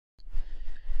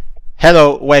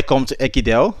Hello, welcome to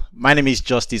Ekidel. My name is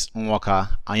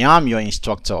𝔼𝕚𝕚𝕚𝕚. I am your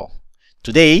instructor.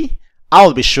 Today, I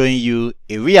will be showing you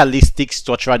a realistic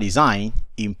structural design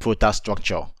in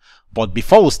Protastructure. But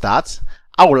before we start,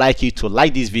 I would like you to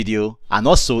like this video, and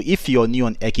also if you're new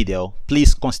on Ekidel,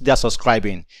 please consider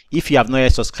subscribing. If you have not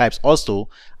yet subscribed also,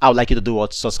 I would like you to do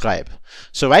what? Subscribe.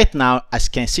 So right now, as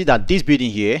you can see that this building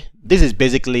here, this is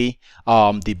basically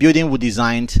the building we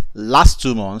designed last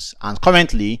 2 months, and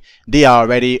currently they are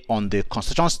already on the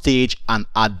construction stage and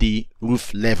at the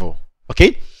roof level.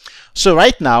 Okay, so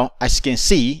right now, as you can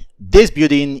see, this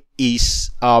building is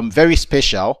very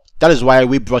special. That is why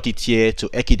we brought it here to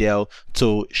Ekidel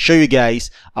to show you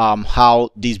guys how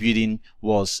this building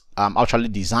was actually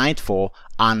designed for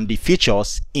and the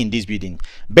features in this building.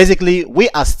 Basically, we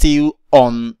are still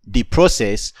on the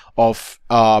process of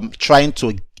trying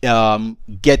to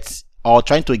get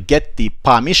the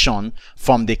permission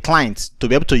from the client to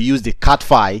be able to use the CAD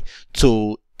file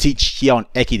to teach here on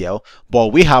Ekidel,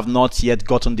 but we have not yet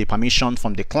gotten the permission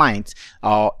from the client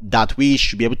that we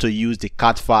should be able to use the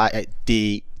CAD file,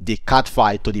 the CAD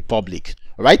file to the public.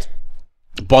 All right,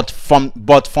 but from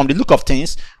the look of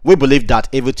things, we believe that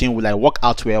everything will work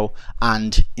out well,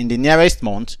 and in the nearest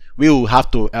month we will have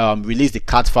to release the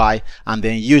CAD file and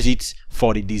then use it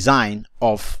for the design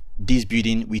of this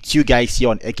building with you guys here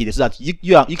on Ekidel, so that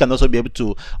you can also be able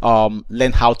to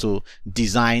learn how to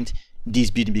design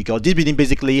this building, because this building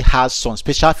basically has some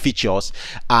special features,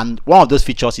 and one of those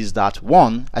features is that,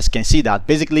 one, as you can see, that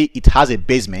basically it has a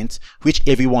basement, which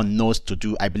everyone knows to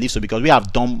do, I believe so, because we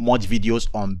have done much videos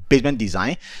on basement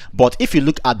design. But if you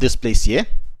look at this place here,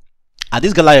 at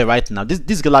this gallery right now,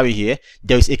 this gallery here,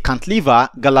 there is a cantilever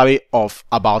gallery of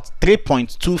about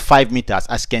 3.25 meters.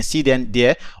 As you can see then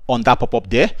there on that pop-up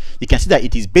there, you can see that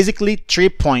it is basically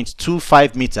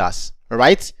 3.25 meters,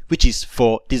 right, which is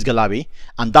for this gallery,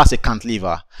 and that's a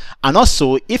cantilever. And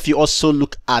also, if you also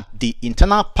look at the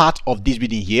internal part of this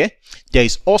building here, there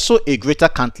is also a greater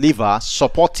cantilever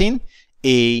supporting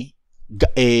a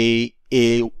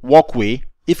walkway.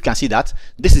 If you can see that,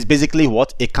 this is basically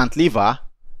what, a cantilever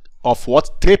of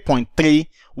what,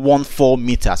 3.314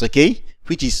 meters, okay,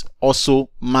 which is also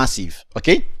massive.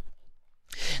 Okay,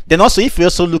 then also, if you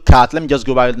also look at, let me just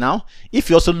go by it now, if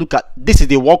you also look at, this is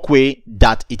the walkway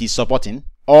that it is supporting.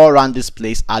 All around this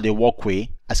place are the walkway,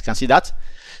 as you can see that.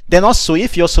 Then also,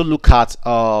 if you also look at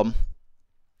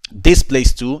this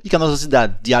place too, you can also see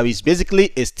that there is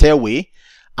basically a stairway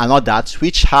and all that,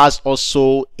 which has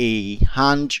also a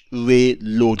handrail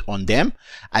load on them.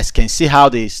 As you can see how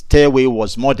the stairway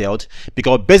was modeled,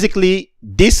 because basically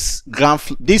this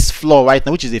floor right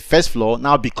now, which is the first floor,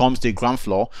 now becomes the ground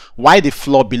floor, while the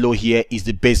floor below here is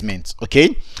the basement.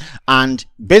 Okay, and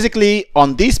basically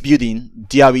on this building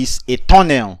there is a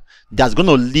tunnel that's going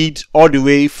to lead all the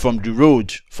way from the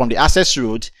road, from the access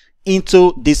road,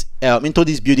 into this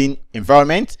building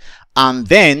environment, and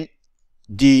then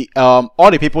all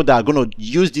the people that are going to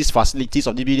use these facilities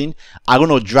of the building are going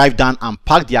to drive down and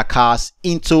park their cars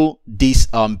into this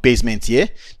basement here.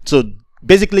 So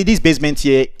basically this basement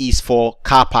here is for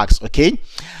car parks. Okay,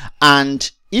 and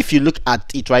if you look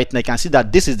at it right now, you can see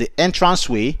that this is the entrance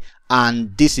way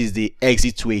and this is the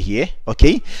exit way here.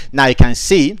 Okay, now you can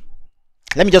see,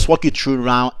 let me just walk you through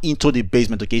around into the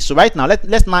basement. Okay, so right now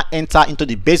let's now enter into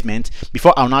the basement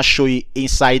before I'll now show you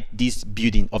inside this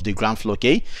building of the ground floor.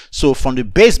 Okay, so from the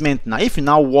basement now, if you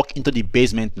now walk into the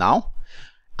basement now,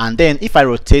 and then if I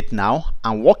rotate now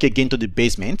and walk again to the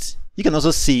basement, you can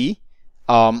also see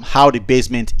how the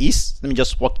basement is. Let me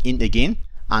just walk in again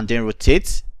and then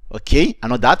rotate. Okay, I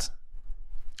know that.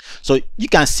 So you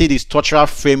can see the structural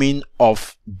framing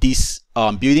of this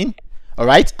building. All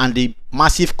right, and the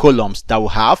massive columns that we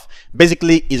have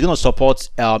basically is going to support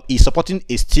is supporting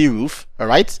a steel roof. All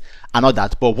right, and all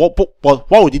that. But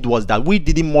what we did was that we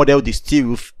didn't model the steel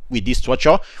roof with this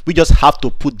structure. We just have to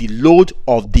put the load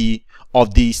of the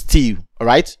steel, all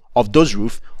right, of those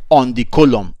roof on the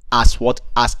column as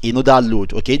another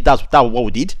load. Okay, that's what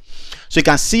we did. So you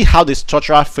can see how the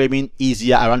structural framing is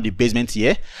here around the basement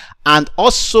here. And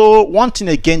also, one thing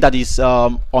again that is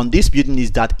on this building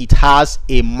is that it has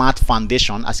a mat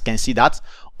foundation. As you can see that,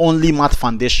 only mat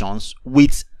foundations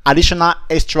with additional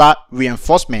extra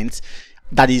reinforcements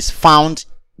that is found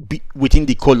within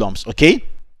the columns. Okay,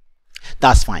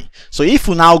 that's fine. So if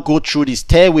we now go through the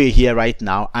stairway here right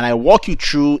now and I walk you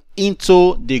through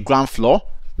into the ground floor,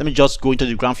 let me just go into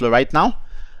the ground floor right now,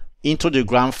 into the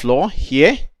ground floor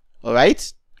here. All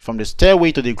right, from the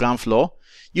stairway to the ground floor,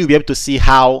 you'll be able to see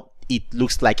how it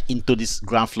looks like into this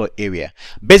ground floor area.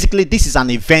 Basically, this is an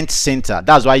event center.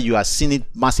 That's why you are seeing it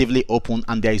massively open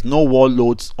and there is no wall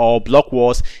loads or block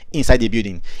walls inside the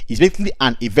building. It's basically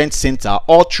an event center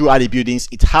all throughout the buildings.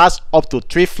 It has up to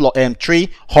three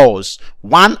halls,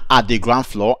 one at the ground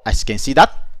floor, as you can see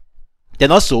that.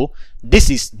 Then also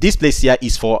this place here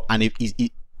is for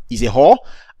is a hall,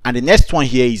 and the next one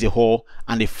here is a hall,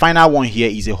 and the final one here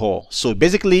is a hall. So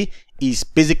basically is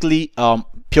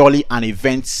purely an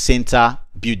event center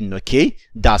building. Okay,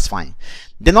 that's fine.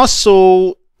 Then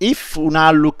also, if we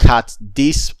now look at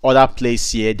this other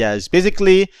place here, there's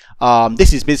basically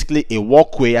this is basically a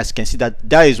walkway. As you can see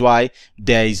that is why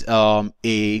there is a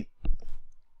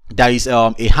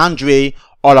handrail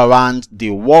all around the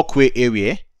walkway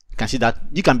area. You can see that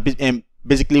you can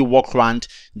basically walk around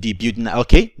the building.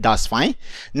 Okay, that's fine.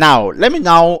 Now let me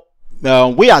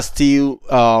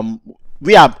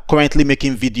we are currently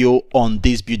making video on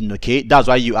this building. Okay, that's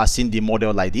why you are seeing the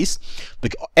model like this,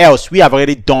 because else we have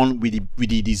already done with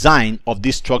the design of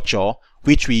this structure,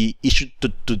 which we issued to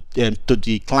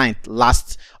the client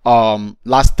last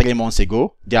 3 months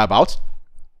ago, thereabout.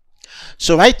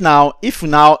 So right now, if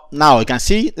now you can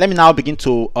see, let me now begin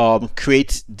to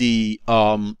create the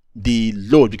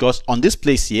load, because on this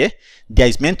place here there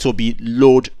is meant to be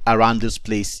load around this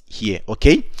place here.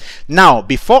 Okay, now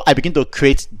before I begin to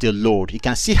create the load, you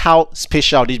can see how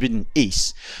special this building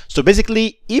is. So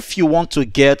basically, if you want to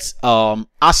get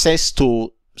access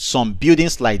to some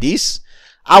buildings like this,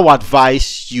 I would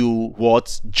advise you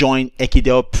join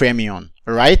Ekidel Premium.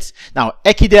 All right, now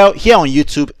Ekidel here on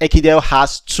YouTube, Ekidel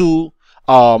has two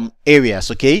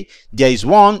areas. Okay, there is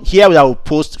one here where I will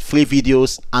post free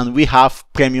videos, and we have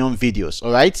premium videos.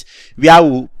 All right, where I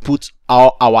will put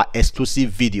our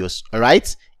exclusive videos, all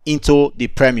right, into the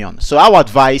premium. So I would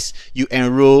advise you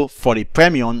enroll for the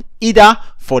premium, either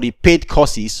for the paid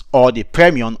courses or the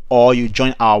premium, or you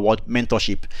join our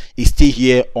mentorship. It's still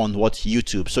here on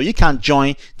YouTube, so you can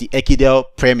join the Ekidel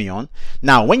Premium.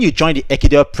 Now when you join the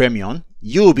Ekidel Premium,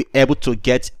 you will be able to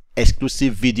get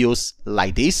exclusive videos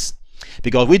like this,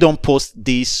 because we don't post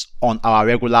this on our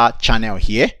regular channel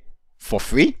here for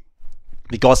free,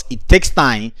 because it takes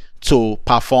time to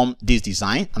perform this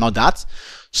design and all that.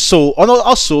 So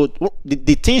also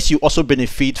the things you also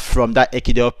benefit from that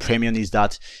Ekidel Premium is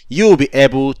that you will be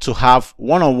able to have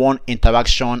one-on-one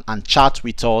interaction and chat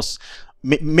with us.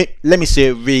 Let me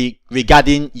say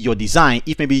regarding your design.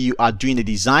 If maybe you are doing the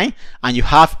design and you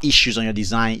have issues on your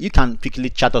design, you can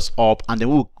quickly chat us up and then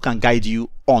we can guide you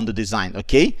on the design.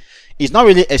 Okay, it's not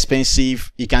really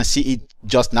expensive. You can see it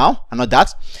just now and all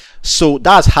that. So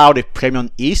that's how the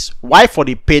premium is. Why for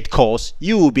the paid course,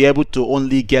 you will be able to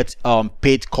only get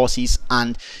paid courses,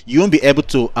 and you won't be able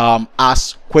to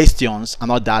ask questions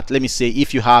and all that. Let me say,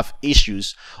 if you have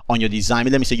issues on your design,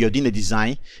 let me say you're doing the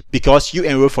design, because you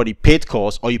enroll for the paid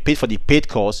course or you paid for the paid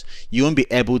course, you won't be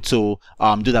able to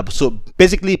do that. So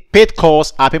basically, paid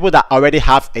course are people that already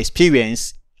have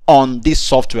experience on this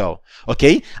software.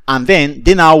 Okay, and then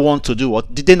they now want to do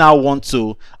what? They now want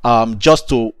to just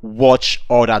to watch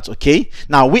all that. Okay,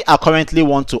 now we are currently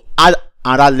want to add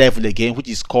another level again, which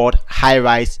is called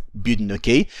high-rise building.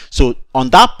 Okay, so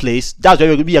on that place, that's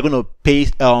where we are going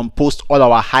to post all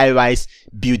our high-rise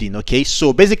building. Okay,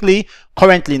 so basically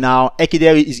currently now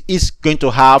Ekidel is going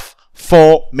to have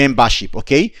 4 membership.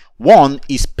 Okay, 1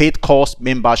 is paid course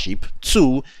membership,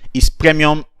 2 is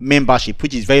premium membership,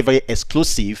 which is very, very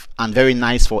exclusive and very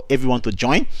nice for everyone to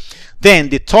join. Then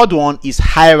the third one is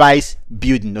high-rise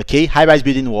building. Okay, high-rise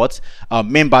building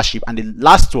membership, and the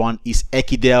last one is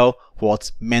Ekidel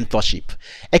mentorship.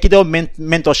 Ekidel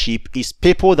mentorship is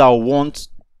people that want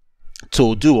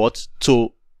to do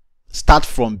to start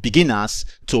from beginners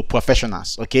to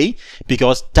professionals. Okay,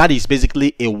 because that is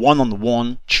basically a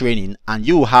one-on-one training, and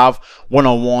you have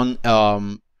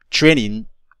one-on-one training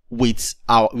with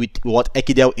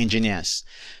Ekidel engineers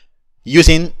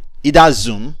using either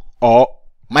Zoom or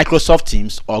Microsoft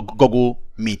Teams or Google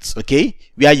Meet. Okay,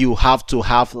 where you have to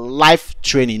have live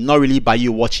training, not really by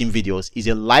you watching videos. It's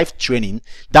a live training.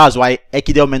 That's why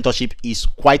Ekidel mentorship is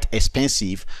quite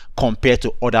expensive compared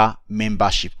to other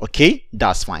membership. Okay,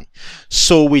 that's fine.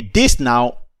 So with this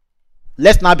now,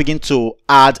 let's now begin to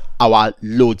add our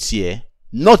loads here.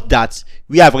 Note that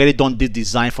we have already done this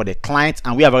design for the client,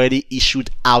 and we have already issued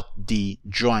out the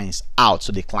drawings out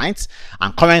to the clients,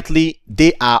 and currently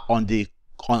they are on the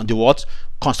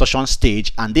construction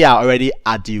stage, and they are already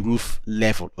at the roof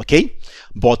level. Okay,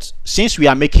 but since we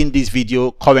are making this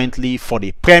video currently for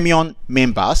the premium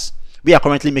members,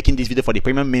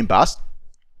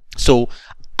 so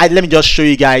let me just show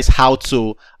you guys how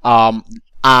to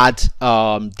add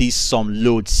some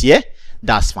loads here.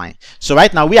 That's fine. So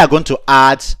right now we are going to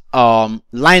add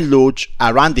line load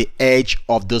around the edge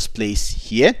of this place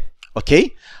here,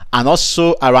 okay, and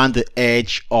also around the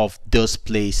edge of this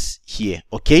place here,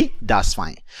 okay. That's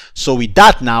fine. So with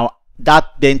that now, that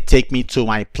then take me to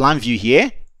my plan view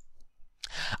here,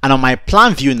 and on my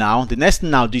plan view now, the next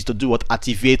thing I'll do is to do what,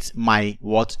 activate my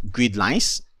grid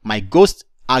lines, my ghost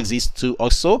axis too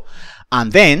also,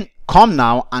 and then come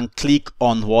now and click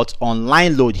on on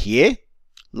line load here,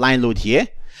 line load here.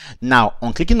 Now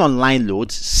on clicking on line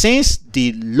load, since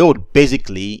the load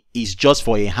basically is just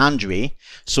for a handrail,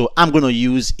 so I'm going to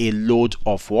use a load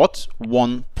of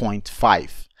 1.5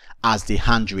 as the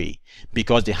handrail,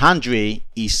 because the handrail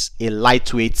is a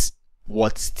lightweight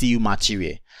steel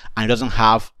material and it doesn't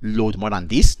have load more than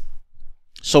this.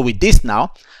 So with this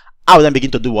now, I will then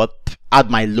begin to do add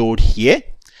my load here.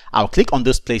 I'll click on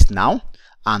this place now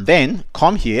and then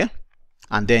come here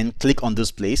and then click on this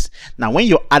place. Now when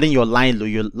you're adding your line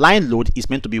load is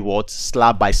meant to be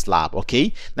slab by slab,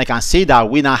 okay. Now I can say that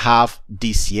we now have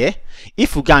this here.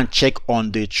 If we can check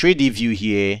on the 3D view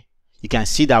here, you can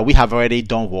see that we have already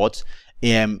done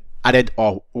added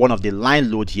one of the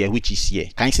line load here, which is here.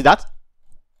 Can you see that?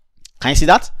 Can you see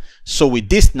that? So with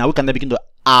this now, we can then begin to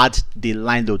add the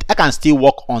line load. I can still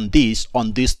work on this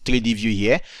 3D view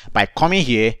here by coming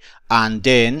here and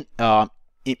then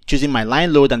choosing my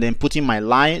line load and then putting my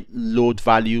line load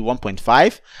value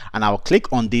 1.5, and I'll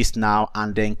click on this now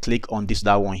and then click on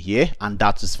that one here, and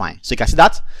that is fine. So you can see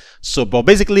that. So but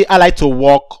basically I like to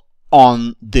work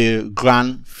on the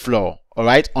ground floor, all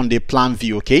right, on the plan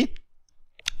view, okay,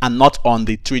 and not on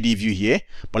the 3D view here.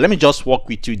 But let me just walk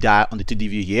with you there on the 2D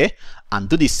view here and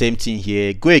do the same thing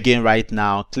here. Go again right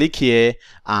now, click here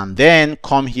and then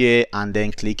come here and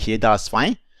then click here. That's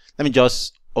fine. Let me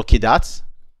just okay that.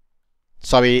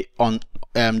 Sorry, on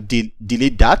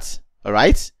delete that. All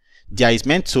right, there is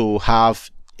meant to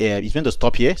have it's meant to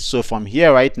stop here. So from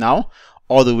here right now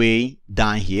all the way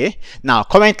down here. Now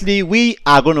currently we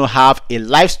are going to have a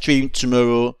live stream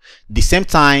tomorrow the same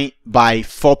time by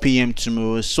 4 p.m.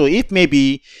 tomorrow. So if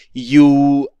maybe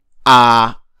you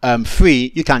are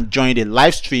free, you can join the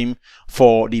live stream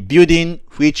for the building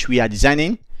which we are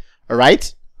designing. All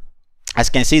right, as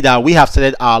you can see that we have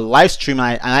started our live stream,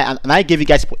 and I gave you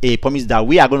guys a promise that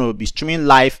we are going to be streaming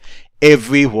live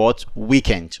every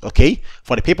weekend, okay.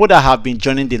 For the people that have been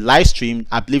joining the live stream,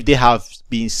 I believe they have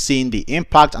been seeing the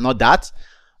impact and all that.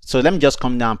 So let me just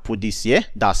come down and put this here.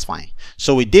 That's fine.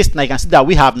 So with this now, you can see that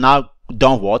we have now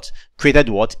done created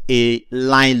a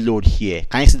line load here.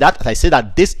 Can you see that? As I said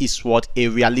that this is a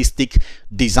realistic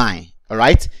design, all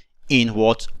right, in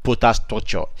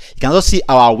Protastructure. You can also see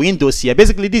our windows here.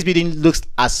 Basically this building looks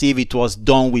as if it was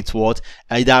done with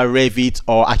either Revit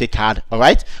or AutoCAD, all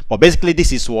right, but basically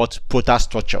this is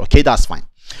Protastructure, okay. That's fine.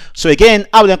 So again,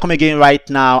 I will then come again right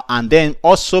now and then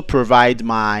also provide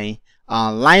my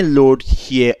line load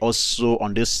here also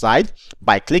on this side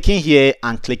by clicking here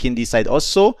and clicking this side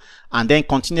also, and then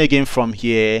continue again from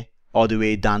here all the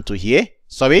way down to here.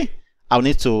 Sorry, I'll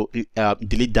need to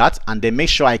delete that and then make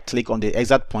sure I click on the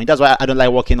exact point. That's why I don't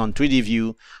like working on 3D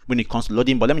view when it comes to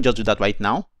loading, but let me just do that right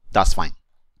now. That's fine.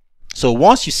 So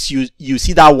once you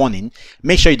see that warning,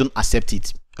 make sure you don't accept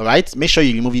it, all right. Make sure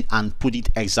you remove it and put it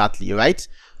exactly, all right.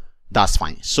 That's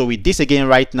fine. So with this again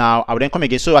right now, I will then come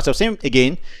again. So as I was saying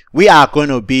again, we are going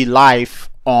to be live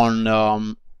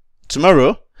on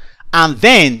tomorrow, and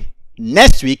then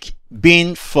next week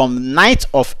being from 9th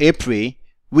of April,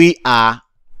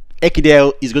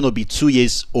 Ekidel is going to be 2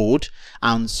 years old,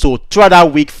 and so throughout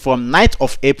that week from 9th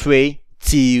of April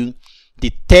till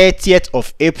the 30th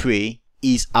of April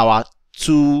is our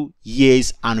 2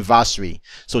 years anniversary.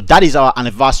 So that is our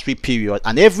anniversary period,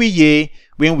 and every year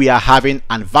when we are having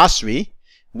anniversary,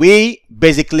 we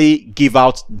basically give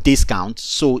out discounts.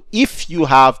 So if you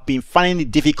have been finding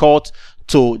it difficult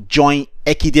to join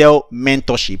Ekidel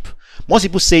mentorship, most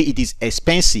people say it is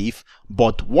expensive,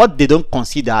 but what they don't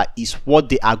consider is what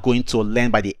they are going to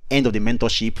learn by the end of the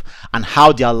mentorship and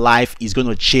how their life is going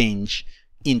to change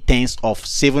in terms of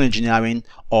civil engineering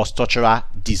or structural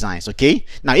designs, okay.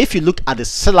 Now if you look at the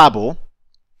syllable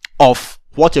of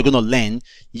what you're going to learn,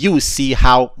 you will see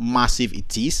how massive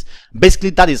it is. Basically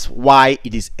that is why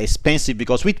it is expensive,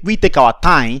 because we take our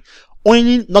time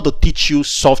only not to teach you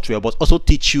software but also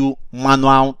teach you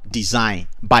manual design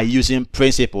by using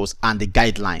principles and the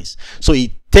guidelines. So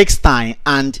it takes time,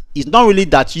 and it's not really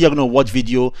that you are going to watch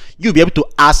video. You'll be able to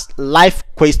ask live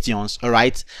questions, all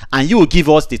right, and you will give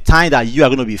us the time that you are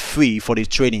going to be free for the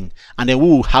training, and then we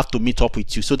will have to meet up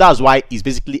with you. So that's why it's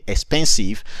basically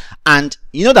expensive. And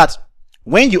you know that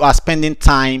when you are spending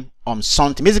time on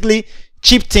something, basically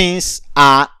cheap things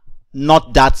are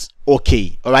not that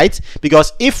okay. All right,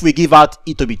 because if we give out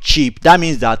it to be cheap, that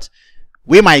means that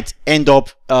we might end up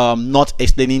not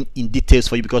explaining in details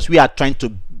for you, because we are trying to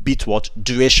beat what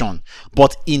duration.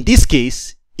 But in this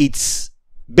case, it's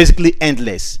basically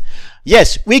endless.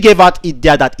 Yes, we gave out it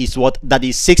there that is what, that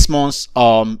is 6 months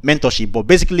mentorship, but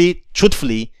basically,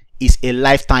 truthfully, is a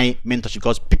lifetime mentorship,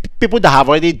 because people that have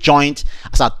already joined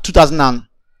as at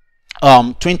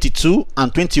 2022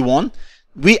 and 21,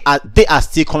 they are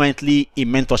still currently in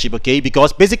mentorship. Okay,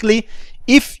 because basically,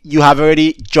 if you have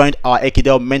already joined our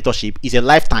Ekidel mentorship, it's a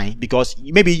lifetime, because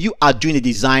maybe you are doing a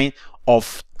design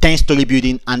of 10-story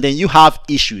building and then you have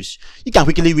issues, you can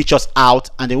quickly reach us out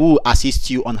and then we will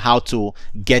assist you on how to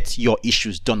get your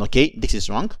issues done. Okay, this is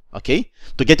wrong. Okay,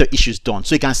 to get your issues done.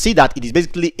 So you can see that it is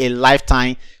basically a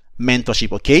lifetime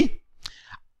mentorship. Okay,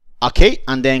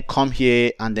 and then come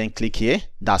here and then click here.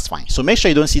 That's fine. So make sure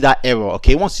you don't see that error.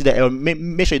 Okay, once you see the error,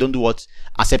 make sure you don't do what,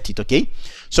 accept it. Okay,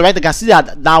 so right, you can see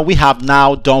that now we have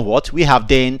now done what, we have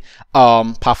then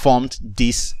performed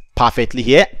this perfectly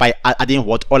here by adding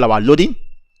what, all our loading.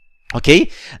 Okay,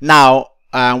 now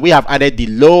we have added the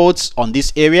loads on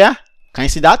this area. Can you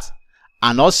see that?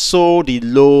 And also the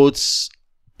loads,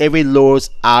 every loads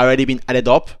are already been added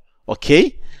up.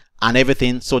 Okay, and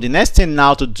everything. So the next thing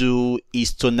now to do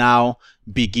is to now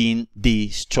begin the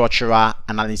structural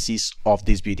analysis of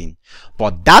this building,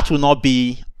 but that will not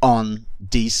be on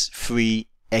this free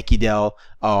Ekidel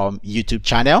YouTube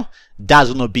channel. That's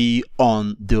going to be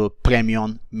on the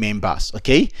premium members.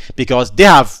 Okay, because they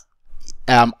have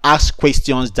asked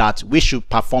questions that we should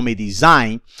perform a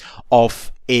design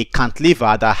of a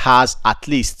cantilever that has at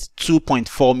least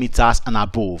 2.4 meters and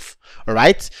above. All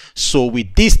right, so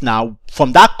with this now,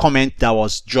 from that comment that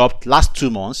was dropped last 2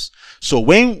 months, so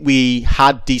when we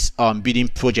had this building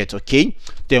project, okay,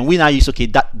 then we now use, okay,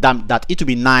 that it would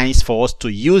be nice for us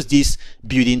to use this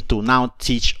building to now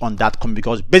teach on that comment,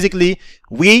 because basically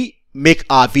we make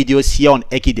our videos here on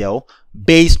Ekidel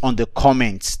based on the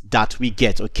comments that we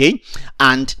get. Okay,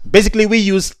 and basically we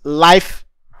use live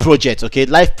projects. Okay,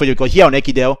 live project, because here on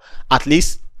Ekidel, at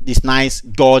least this nice,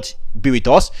 God be with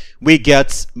us, we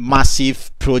get massive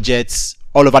projects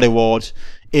all over the world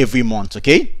every month.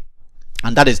 Okay,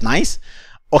 and that is nice.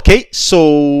 Okay,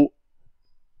 so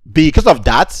because of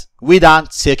that, we then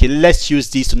say, okay, let's use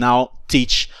this to now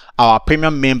teach our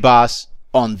premium members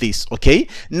on this. Okay,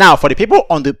 now for the people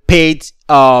on the paid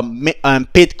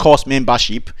course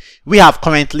membership, we have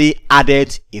currently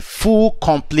added a full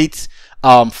complete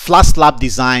flat slab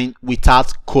design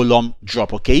without column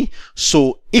drop. Okay,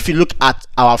 so if you look at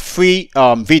our free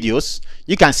videos,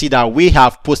 you can see that we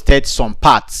have posted some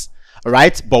parts,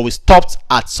 right, but we stopped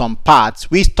at some parts.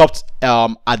 We stopped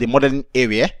at the modeling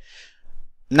area.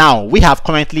 Now we have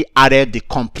currently added the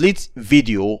complete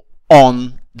video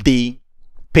on the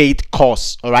paid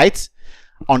course. All right,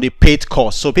 on the paid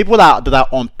course. So people that are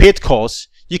on paid course,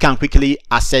 you can quickly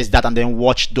access that and then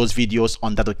watch those videos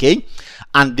on that. Okay,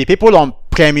 and the people on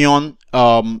premium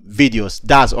videos,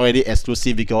 that's already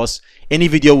exclusive, because any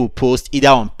video we post either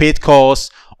on paid course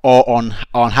or on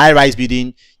high-rise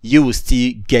building, you will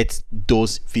still get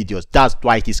those videos. That's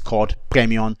why it is called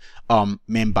premium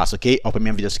members. Okay, or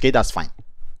premium videos. Okay, that's fine.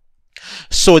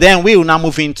 So then we will now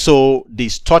move into the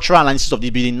structural analysis of the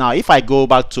building. Now if I go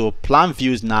back to plan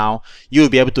views, now you'll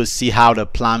be able to see how the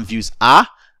plan views are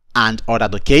and all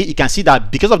that. Okay, you can see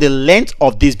that because of the length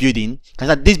of this building,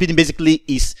 this building basically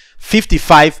is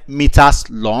 55 meters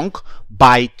long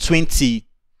by 22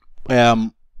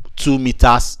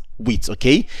 meters width.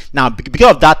 Okay, now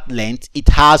because of that length, it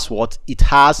has what, it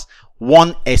has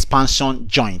one expansion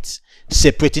joint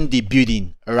separating the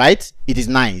building. All right, it is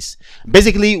nice.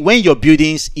 Basically, when your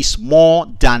buildings is more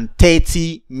than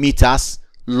 30 meters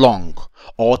long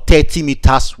or 30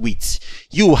 meters width,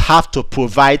 you have to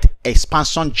provide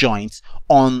expansion joints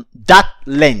on that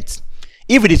length.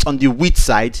 If it is on the width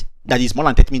side that is more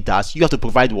than 30 meters, you have to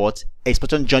provide what,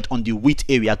 expansion joint on the width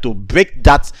area to break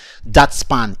that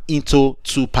span into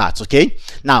 2 parts. Okay,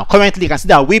 now currently you can see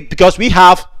that because we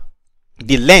have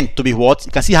the length to be what,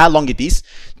 you can see how long it is,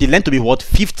 the length to be what,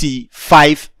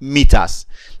 55 meters.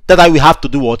 That's why we have to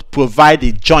do what, provide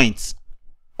the joints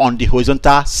on the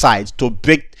horizontal side to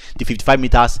break the 55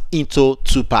 meters into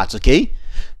 2 parts. Okay,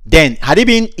 then had it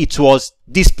been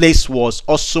this place was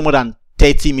also more than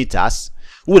 30 meters,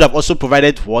 we would have also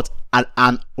provided what,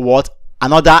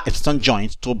 another extension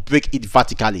joint to break it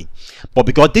vertically. But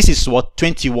because this is what,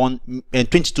 21 and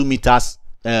 22 meters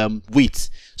width,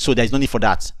 so there is no need for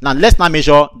that. Now let's now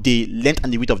measure the length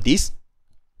and the width of this.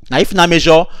 Now if you now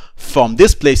measure from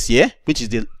this place here, which is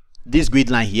this grid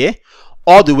line here,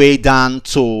 all the way down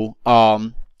to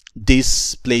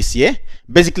this place here.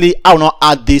 Basically, I will not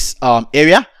add this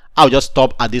area. I'll just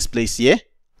stop at this place here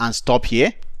and stop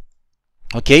here.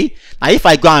 Okay, now if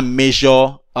I go and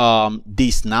measure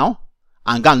this now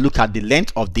and go and look at the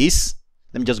length of this,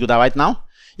 let me just go there right now.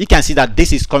 You can see that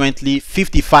this is currently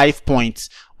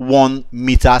 55.1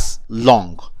 meters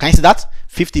long. Can you see that?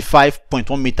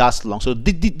 55.1 meters long. So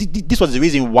this was the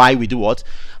reason why we do what?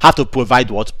 Have to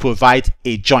provide what? Provide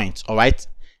a joint, all right?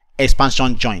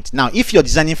 Expansion joint. Now, if you're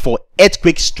designing for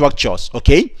earthquake structures,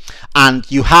 okay, and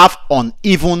you have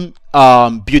uneven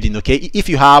building, okay, if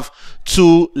you have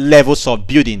 2 levels of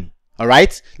building, all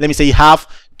right, let me say you have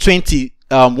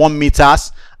 21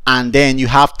 meters and then you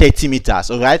have 30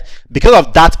 meters, all right, because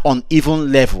of that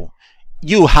uneven level,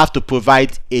 you have to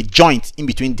provide a joint in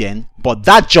between them, but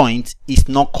that joint is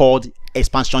not called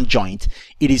expansion joint.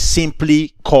 It is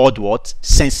simply called what?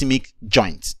 Seismic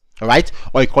joint. All right,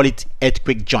 or you call it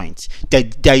earthquake joint.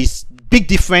 There is big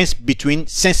difference between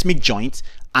seismic joint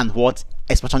and what?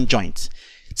 Expansion joint.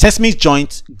 Seismic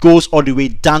joint goes all the way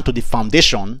down to the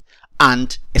foundation,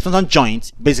 and expansion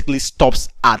joint basically stops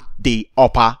at the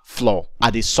upper floor,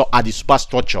 at the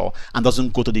superstructure, and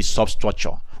doesn't go to the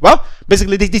substructure. Well,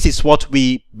 basically this is what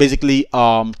we basically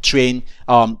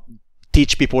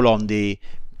teach people on the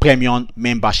premium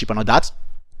membership and all that.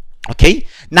 Okay,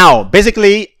 now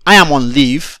basically I am on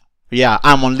leave. Yeah,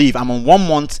 I'm on leave. I'm on 1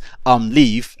 month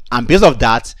leave, and because of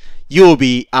that, you will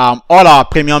be all our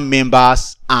premium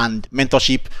members and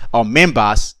mentorship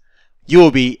members, you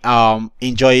will be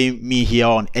enjoying me here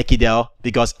on Ekidel,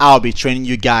 because I'll be training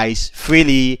you guys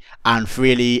freely,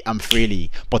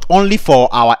 but only for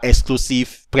our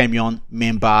exclusive premium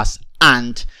members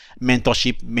and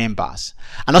mentorship members.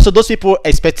 And also those people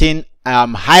expecting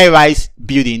high-rise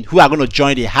building who are going to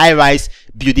join the high-rise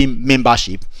building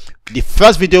membership. The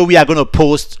first video we are going to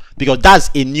post, because that's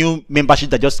a new membership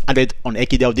that just added on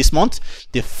Ekidel this month,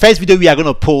 the first video we are going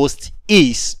to post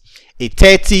is a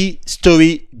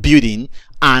 30-story building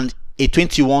and a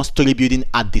 21-story building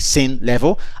at the same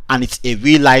level, and it's a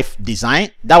real-life design.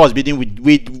 That was building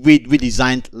we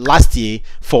designed last year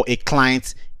for a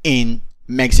client in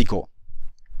Mexico.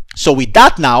 So with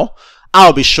that now,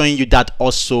 I'll be showing you that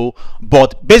also.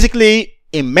 But basically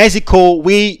in Mexico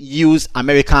we use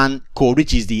American code,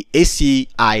 which is the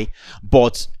ACI,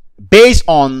 but based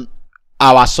on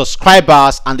our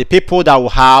subscribers and the people that will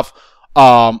have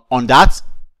on that,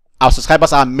 our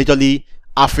subscribers are majorly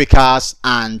Africans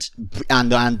and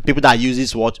people that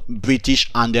uses what? British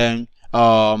and then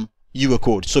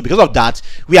Eurocode. So because of that,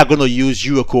 we are going to use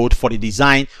Eurocode for the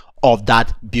design of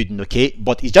that building. Okay,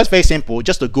 but it's just very simple,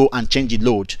 just to go and change the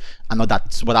load and all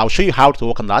that. But I'll show you how to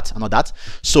work on that and all that.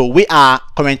 So we are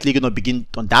currently going to begin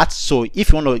on that. So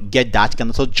if you want to get that, you can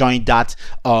also join that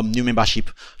new membership.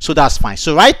 So that's fine.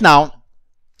 So right now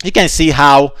you can see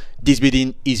how this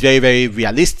building is very, very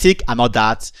realistic and all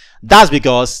that. That's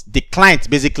because the client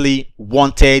basically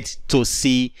wanted to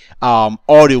see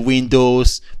all the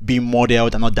windows be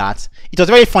modeled and all that. It was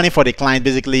very funny for the client,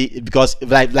 basically, because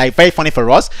like very funny for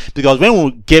us, because when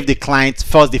we gave the client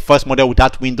the first model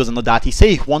without windows and all that, he said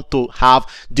he want to have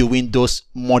the windows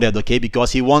modeled, okay,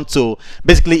 because he want to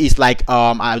basically, it's like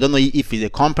I don't know if it's a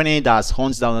company that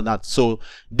owns that and that, so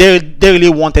they really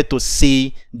wanted to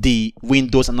see the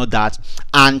windows and all that.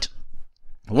 And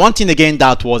one thing again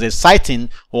that was exciting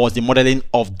was the modeling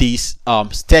of this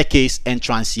staircase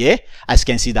entrance here, as you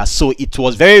can see that. So it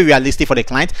was very realistic for the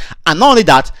client, and not only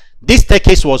that, this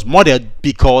staircase was modeled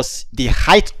because the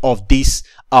height of this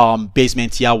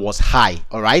basement here was high.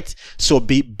 All right, so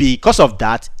because of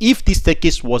that, if this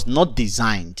staircase was not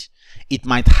designed, it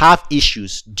might have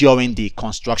issues during the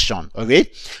construction.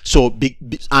 Okay, so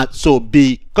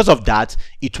because of that,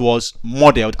 it was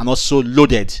modeled and also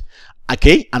loaded.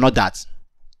 Okay, and all that.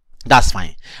 That's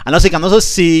fine. And also you can also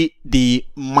see the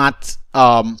mat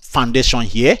foundation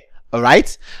here. All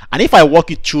right, and if I walk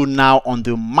you through now on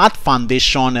the mat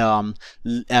foundation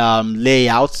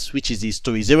layout, which is the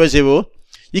story 00,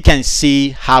 you can see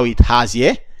how it has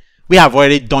here. We have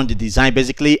already done the design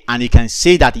basically, and you can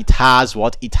see that it has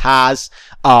what? It has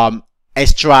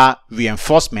extra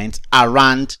reinforcement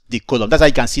around the column. That's how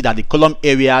you can see that the column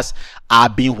areas are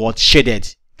being what?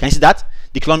 Shaded. Can you see that?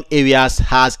 The column areas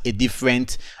has a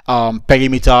different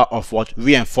perimeter of what?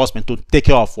 Reinforcement to take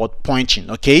care of what?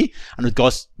 Pointing. Okay, and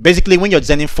because basically when you're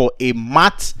designing for a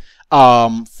mat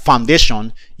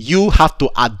foundation, you have to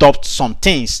adopt some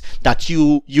things that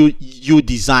you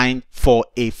design for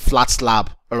a flat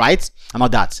slab. All right, and all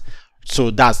that.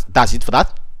 So that's it for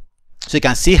that. So you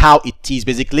can see how it is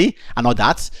basically and all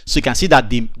that. So you can see that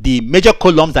the major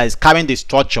columns that is carrying the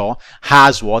structure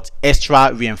has what?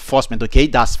 Extra reinforcement. Okay,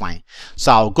 that's fine.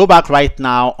 So I'll go back right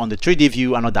now on the 3D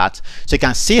view and all that. So you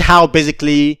can see how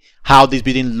basically how this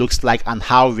building looks like and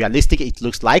how realistic it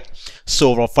looks like.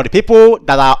 So for the people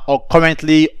that are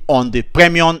currently on the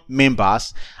premium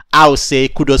members, I would say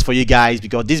kudos for you guys,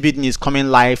 because this building is coming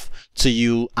live to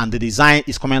you and the design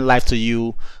is coming live to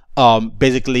you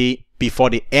basically before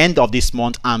the end of this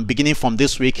month, and beginning from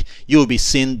this week you will be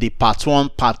seeing the part 1,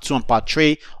 part 2 and part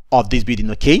 3 of this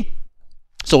building. Okay,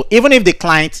 so even if the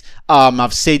client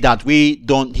have said that he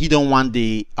don't want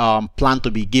the plan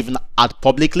to be given out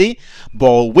publicly,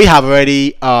 but we have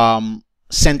already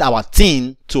sent our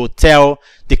team to tell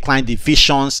the client the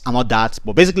visions and all that.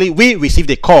 But basically we received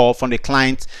a call from the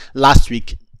client last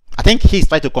week. I think he's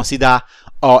trying to consider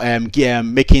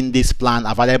making this plan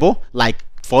available, like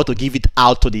for to give it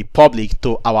out to the public,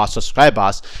 to our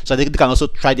subscribers, so they can also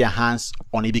try their hands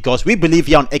on it. Because we believe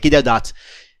here on Ekidel that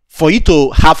for you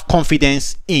to have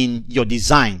confidence in your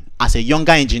design as a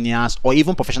younger engineers or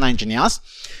even professional engineers,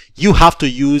 you have to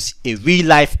use a real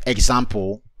life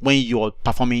example when you're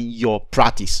performing your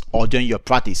practice or doing your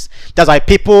practice. That's why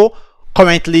people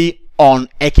currently on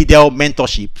Ekidel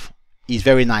mentorship is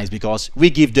very nice, because we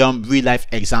give them real life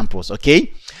examples.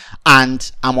 Okay, and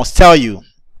I must tell you,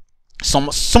 some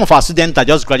of our students that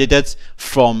just graduated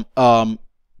from from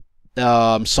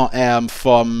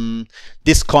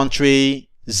this country,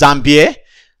 Zambia,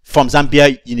 from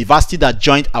Zambia University, that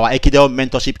joined our Ekidel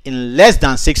mentorship in less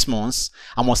than 6 months,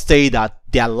 I must tell you that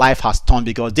their life has turned,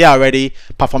 because they are already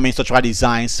performing structural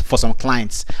designs for some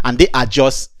clients and they are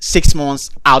just 6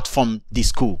 months out from the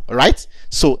school. All right,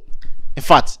 so in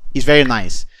fact it's very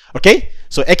nice. Okay,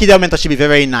 so Ekidel mentorship is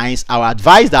very nice. I would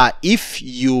advise that if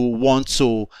you want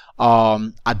to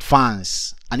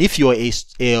advance, and if you're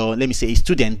let me say a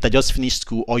student that just finished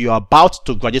school or you're about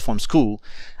to graduate from school,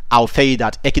 I'll tell you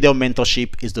that Ekidel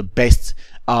mentorship is the best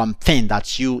thing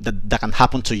that can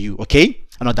happen to you. Okay,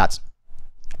 I know that.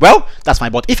 Well, that's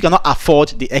fine. But if you cannot afford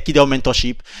the Ekidel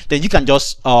mentorship, then you can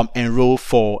just enroll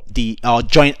for the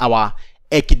join our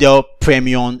Ekidel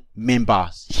premium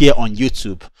members here on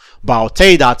YouTube. But I'll tell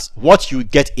you that what you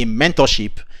get in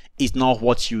mentorship is not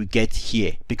what you get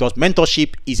here, because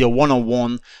mentorship is a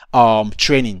one-on-one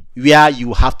training where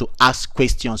you have to ask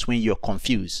questions when you're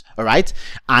confused. All right,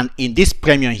 and in this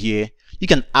premium here, you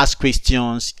can ask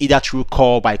questions either through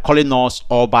call, by calling us,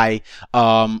 or by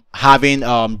having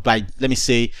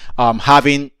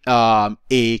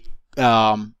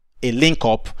a link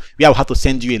up where I will have to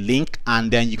send you a link and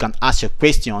then you can ask your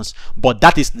questions, but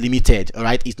that is limited. All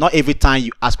right, it's not every time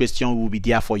you ask question will be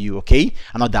there for you. Okay,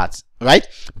 and all that. All right,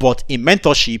 but in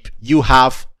mentorship you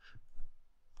have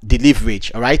the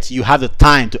leverage. All right, you have the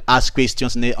time to ask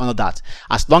questions and all that,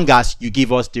 as long as you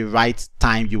give us the right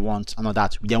time you want and all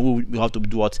that, then we'll have to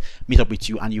do what, meet up with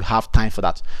you, and you have time for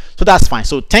that. So that's fine.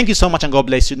 So thank you so much and God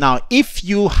bless you. Now if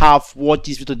you have watched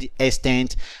this video to the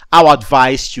extent, I would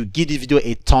advise you give this video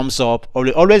a thumbs up.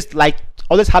 Always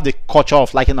have the culture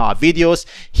of liking our videos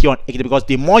here on Ekidel, because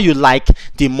the more you like,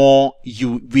 the more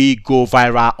we go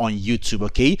viral on YouTube.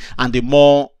 Okay, and the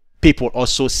more people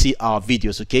also see our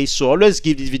videos. Okay, so always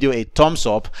give this video a thumbs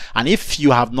up, and if you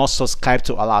have not subscribed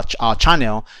to our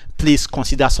channel, please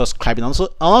consider subscribing.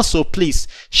 Also please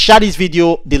share this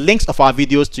video, the links of our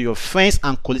videos, to your friends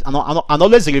and colleagues, and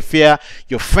always refer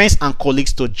your friends and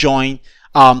colleagues to join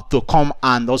to come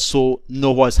and also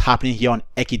know what's happening here on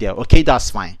Ekidel. Okay, that's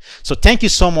fine. So thank you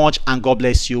so much and God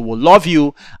bless you. We love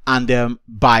you, and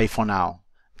bye for now.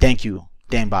 Thank you,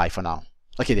 then bye for now.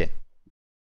 Okay then.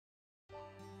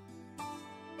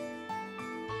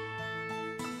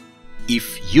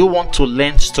 If you want to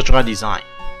learn structural design,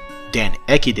 then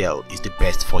Ekidel is the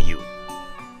best for you.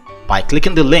 By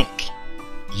clicking the link,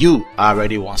 you are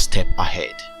already one step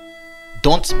ahead.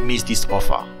 Don't miss this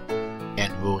offer.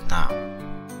 Enroll now.